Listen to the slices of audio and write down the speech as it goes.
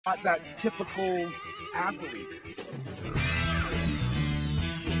Not that typical athlete.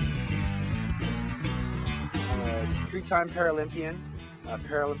 I'm a three-time Paralympian, a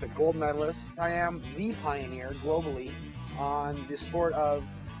Paralympic gold medalist. I am the pioneer globally on the sport of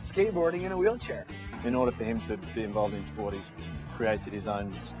skateboarding in a wheelchair. In order for him to be involved in sport, he's created his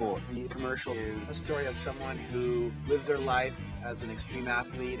own sport. The commercial is a story of someone who lives their life as an extreme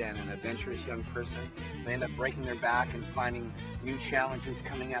athlete and an adventurous young person. They end up breaking their back and finding new challenges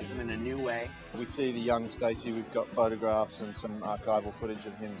coming at them in a new way. We see the young Stacey, we've got photographs and some archival footage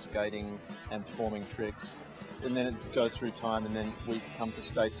of him skating and performing tricks. And then it goes through time, and then we come to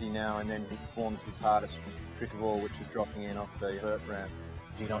Stacey now, and then he performs his hardest trick of all, which is dropping in off the vert ramp.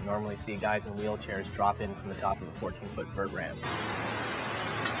 You don't normally see guys in wheelchairs drop in from the top of a 14-foot vert ramp.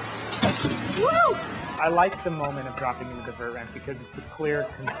 Woo! I like the moment of dropping into the vert ramp because it's a clear,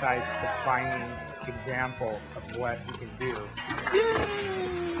 concise, defining example of what you can do.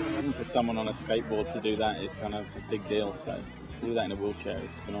 Even for someone on a skateboard to do that is kind of a big deal, so to do that in a wheelchair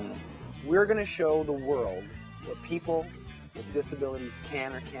is phenomenal. We're going to show the world what people with disabilities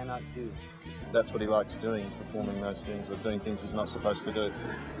can or cannot do. That's what he likes doing, performing those things, or doing things he's not supposed to do.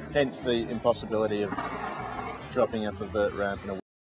 Hence the impossibility of dropping up a vert ramp in a